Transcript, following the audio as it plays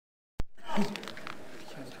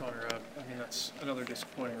Connor, I mean, that's another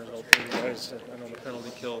disappointing result for you guys. I know the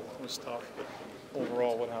penalty kill was tough, but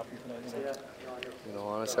overall, what happened tonight?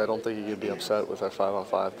 Honestly, I don't think you could be upset with our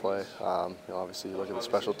 5-on-5 play. Obviously, you look at the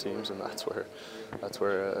special teams, and that's where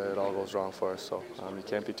it all goes wrong for us. So you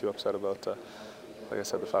can't be too upset about, like I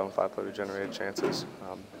said, the 5-on-5 play. We generated chances.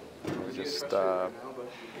 We just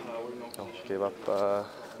gave up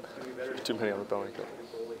too many on the penalty kill.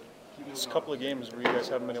 It's a couple of games where you guys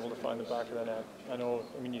haven't been able to find the back of the net. I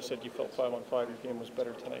mean, you said you felt 5-on-5, your game was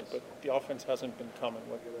better tonight, but the offense hasn't been coming.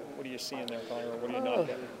 What are you seeing there, Connor, or what are you not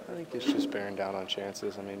getting? I think it's just bearing down on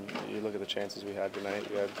chances. I mean, you look at the chances we had tonight.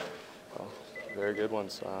 We had very good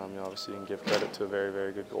ones. Obviously, you can give credit to a very,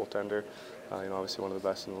 very good goaltender. Obviously one of the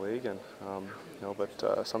best in the league, and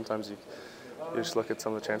but sometimes you just look at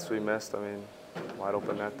some of the chances we missed. I mean, wide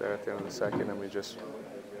open net there at the end of the second, and we just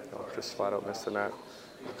flat out missed the net.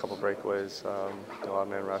 A couple breakaways, a lot of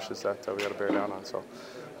man rushes that we got to bear down on. So,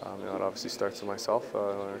 it obviously starts with myself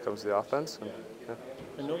when it comes to the offense. And, yeah.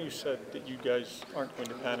 I know you said that you guys aren't going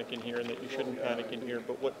to panic in here and that you shouldn't panic in here,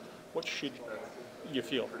 but what should you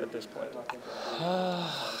feel at this point? I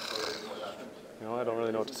don't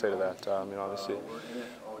really know what to say to that. Obviously,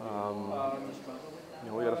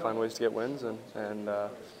 we got to find ways to get wins, and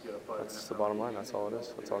that's the bottom line. That's all it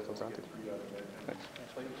is. That's all it comes down to. Thanks.